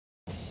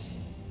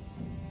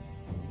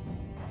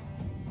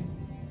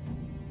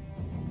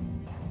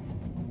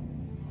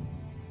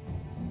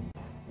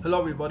Hello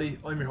everybody,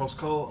 I'm your host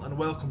Cole and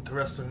welcome to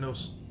Wrestling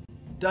News.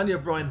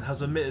 Bryan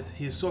has admitted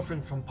he is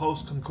suffering from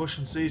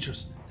post-concussion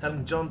seizures,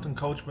 telling Jonathan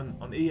Coachman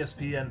on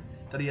ESPN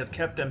that he had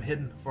kept them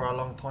hidden for a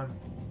long time.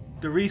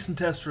 The recent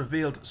test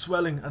revealed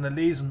swelling and a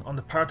lesion on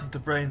the part of the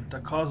brain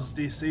that causes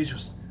these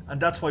seizures,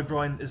 and that's why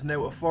Bryan is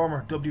now a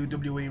former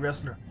WWE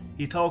wrestler.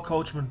 He told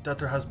Coachman that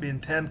there has been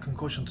 10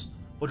 concussions,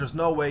 but there's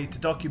no way to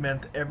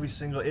document every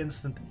single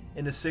incident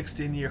in his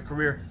 16-year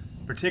career,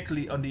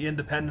 particularly on the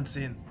independent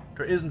scene.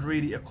 There isn't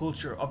really a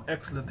culture of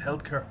excellent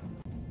healthcare.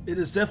 It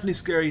is definitely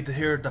scary to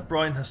hear that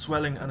Bryan has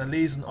swelling and a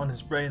lesion on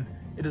his brain.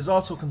 It is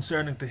also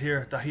concerning to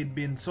hear that he'd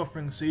been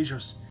suffering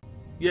seizures,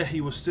 yet he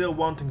was still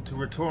wanting to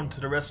return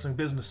to the wrestling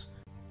business.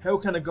 How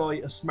can a guy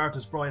as smart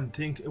as Bryan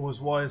think it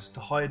was wise to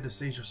hide the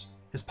seizures?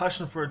 His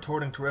passion for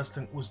returning to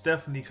wrestling was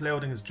definitely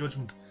clouding his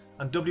judgment,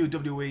 and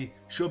WWE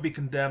should be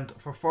condemned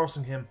for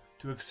forcing him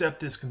to accept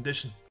this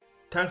condition.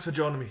 Thanks for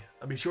joining me,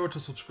 and be sure to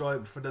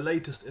subscribe for the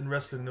latest in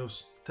wrestling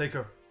news. Take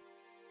care.